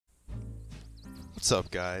What's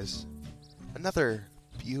up, guys? Another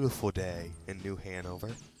beautiful day in New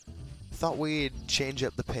Hanover. Thought we'd change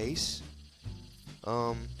up the pace.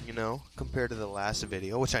 You know, compared to the last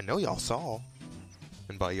video, which I know y'all saw.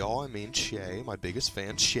 And by y'all, I mean Shay, my biggest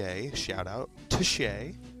fan, Shay. Shout out to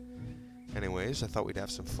Shay. Anyways, I thought we'd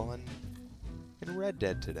have some fun in Red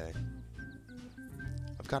Dead today.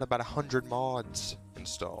 I've got about 100 mods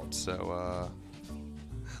installed, so,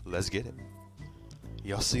 let's get it.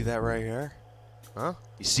 Y'all see that right here? Huh?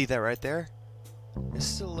 You see that right there?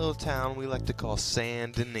 This is a little town we like to call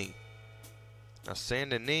Saint Denis. Now, Saint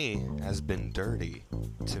Denis has been dirty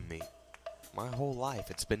to me. My whole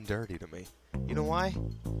life, it's been dirty to me. You know why?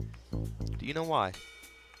 Do you know why?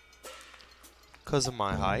 'Cause of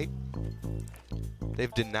my height.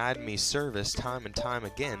 They've denied me service time and time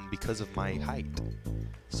again because of my height.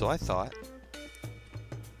 So I thought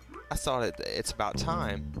it's about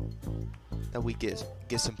time that we get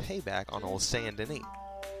some payback on old Saint Denis.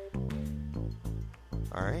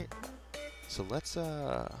 Alright? So let's,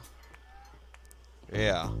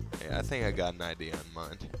 Yeah, I think I got an idea in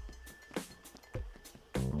mind.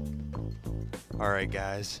 Alright,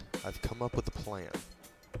 guys. I've come up with a plan.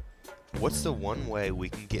 What's the one way we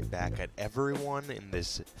can get back at everyone in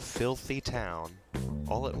this filthy town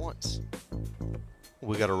all at once?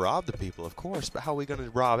 We gotta rob the people, of course, but how are we gonna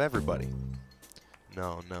rob everybody?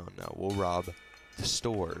 No. We'll rob the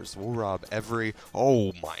stores. We'll rob every...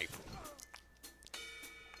 Oh, my...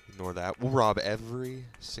 Ignore that. We'll rob every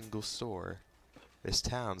single store this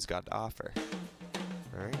town's got to offer.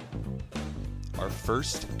 Alright? Our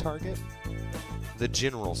first target? The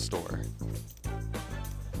general store.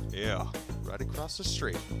 Yeah, right across the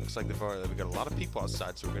street. Looks like we've got a lot of people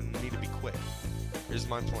outside, so we're going to need to be quick. Here's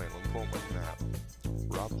my plan. Let me pull my map.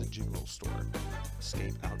 Rob the general store.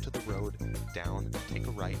 Escape out to the road, down, take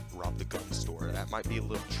a right, rob the gun store. That might be a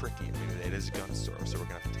little tricky. I mean, it is a gun store, so we're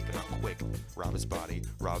going to have to take him out quick. Rob his body,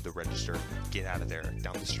 rob the register, get out of there,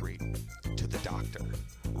 down the street, to the doctor.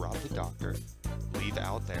 Rob the doctor, leave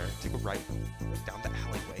out there, take a right, down the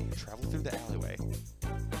alleyway, travel through the alleyway.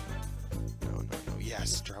 No.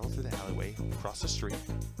 Yes, travel through the alleyway, cross the street,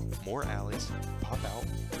 more alleys, pop out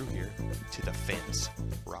through here to the fence.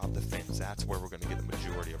 Rob the fence. That's where we're going to get the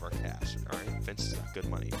majority of our cash. Alright, fence is good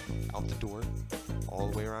money. Out the door, all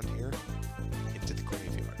the way around here, into the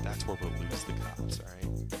graveyard. That's where we'll lose the cops,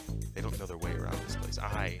 alright? They don't know their way around this place.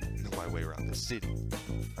 I know my way around this city.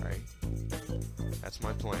 Alright? That's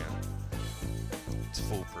my plan. It's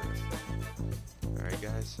foolproof. Alright,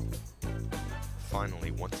 guys?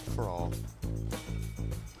 Finally, once and for all,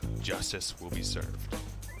 justice will be served.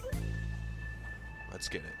 Let's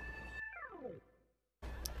get it.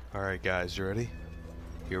 Alright, guys, you ready?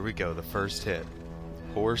 Here we go, the first hit.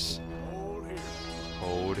 Horse,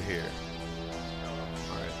 hold here.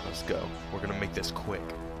 Alright, let's go. We're gonna make this quick.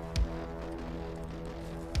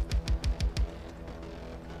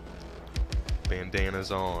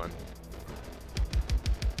 Bandana's on.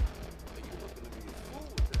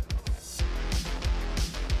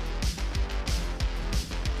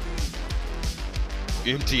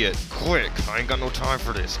 Empty it, quick! I ain't got no time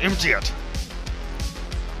for this. Empty it!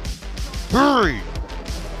 Hurry!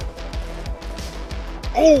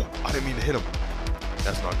 Oh! I didn't mean to hit him.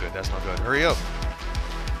 That's not good, that's not good. Hurry up!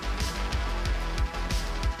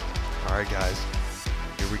 Alright, guys.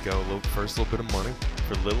 Here we go. First little bit of money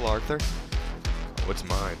for little Arthur. Oh, it's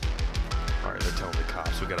mine. Alright, they're telling the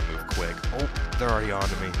cops we gotta move quick. Oh, they're already on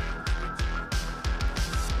to me.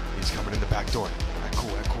 He's coming in the back door. Alright,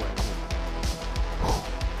 cool.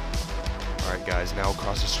 Alright, guys, now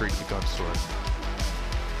across the street to the gun store.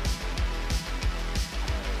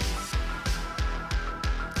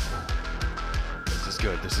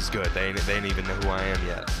 This is good. They ain't even know who I am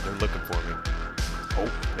yet. They're looking for me.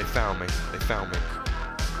 Oh, they found me.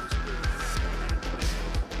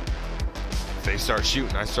 If they start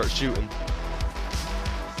shooting, I start shooting.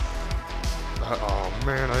 Oh,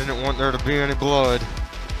 man, I didn't want there to be any blood.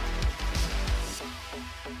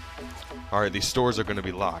 Alright, these stores are going to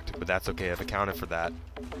be locked, but that's okay. I've accounted for that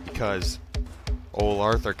because old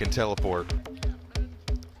Arthur can teleport.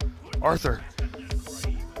 Arthur!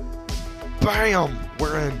 Bam!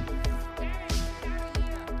 We're in.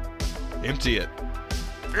 Empty it.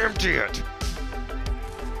 Empty it!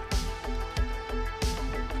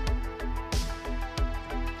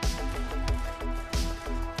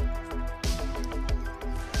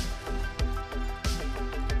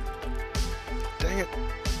 Dang it.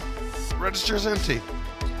 The register's empty.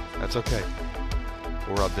 That's okay.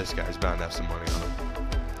 We'll rob this guy. He's bound to have some money on him.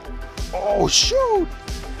 Oh, shoot!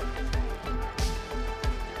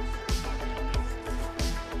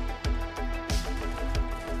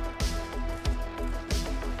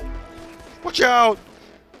 Watch out!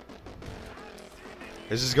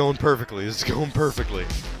 This is going perfectly. This is going perfectly.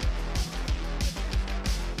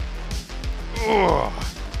 Ugh.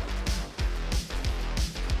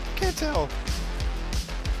 Can't tell.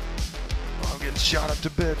 Oh, I'm getting shot up to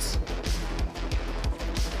bits.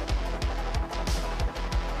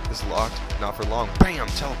 It's locked. Not for long. Bam!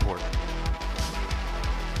 Teleport.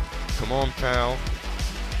 Come on, pal.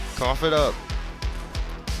 Cough it up.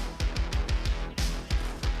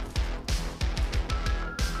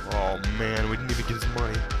 Oh man, we didn't even get his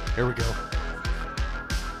money. Here we go.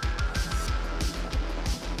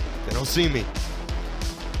 They don't see me.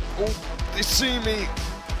 Oh, they see me.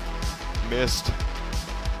 Missed.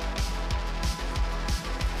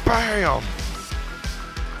 Bam!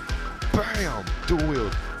 Bam! Dual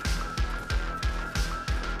wield.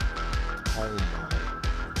 Oh my.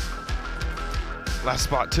 Last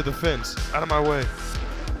spot to the fence. Out of my way.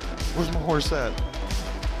 Where's my horse at?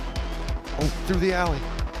 Oh, through the alley.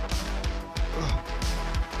 Ugh.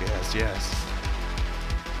 Yes, yes.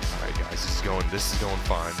 Alright guys, this is going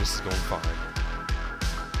fine. This is going fine.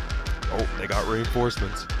 Oh, they got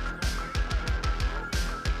reinforcements.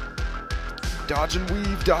 Dodge and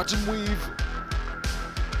weave, dodge and weave.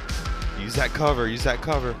 Use that cover, use that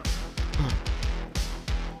cover.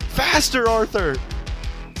 Faster, Arthur!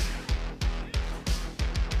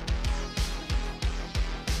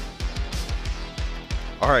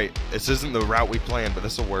 Alright, this isn't the route we planned, but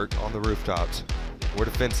this will work on the rooftops. Where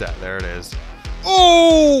the fence at? There it is.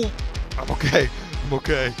 Oh! I'm okay. I'm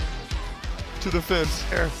okay. To the fence.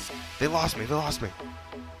 There. They lost me. They lost me.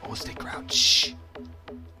 Oh, stay crouched. Shh.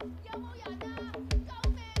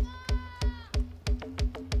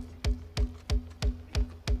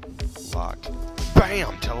 Locked.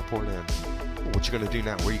 Bam! Teleport in. What you gonna do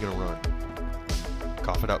now? Where you gonna run?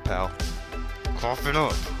 Cough it up, pal. Cough it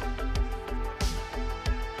up.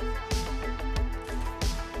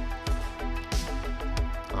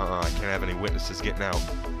 I can't have any witnesses getting out.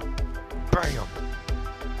 Bam!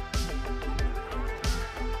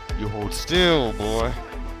 You hold still, boy.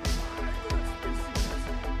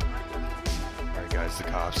 Alright guys, the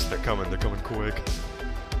cops, they're coming quick.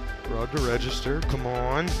 Rob to register, come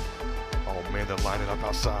on. Oh man, they're lining up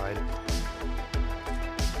outside.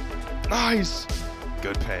 Nice!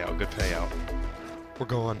 Good payout, good payout. We're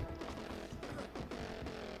going.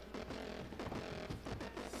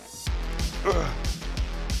 Ugh.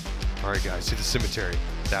 Alright guys, see the cemetery.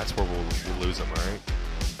 That's where we'll lose them, alright?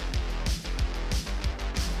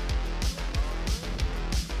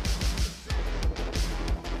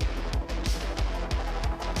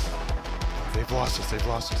 They've lost us, they've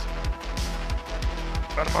lost us.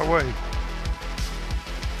 Out of my way.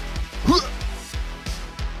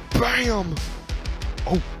 Bam!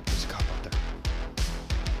 Oh, there's a cop out there.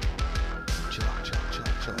 Chill out, chill out, chill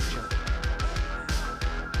out, chill out, chill out.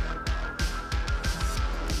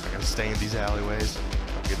 I gotta stay in these alleyways.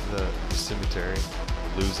 Get to the cemetery.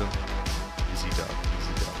 Lose them. Easy dub,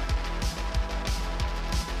 easy dub.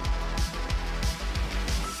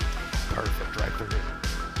 Perfect, right through here.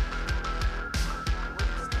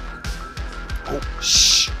 Oh,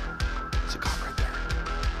 shh! There's a cop right there.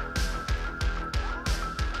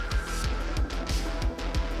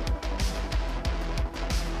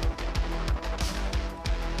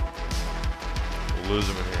 We'll lose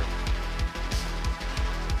him in here.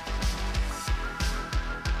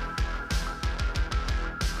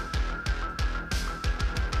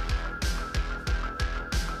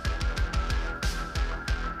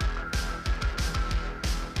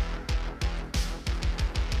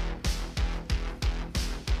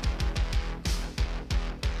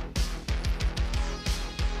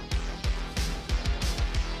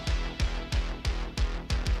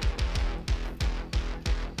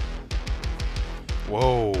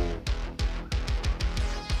 Whoa.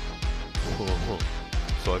 Whoa.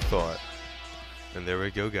 So I thought. And there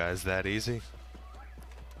we go, guys. That easy.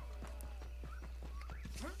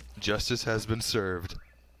 Justice has been served.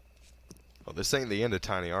 Well, this ain't the end of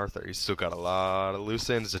Tiny Arthur. He's still got a lot of loose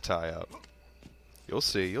ends to tie up. You'll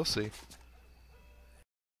see, you'll see.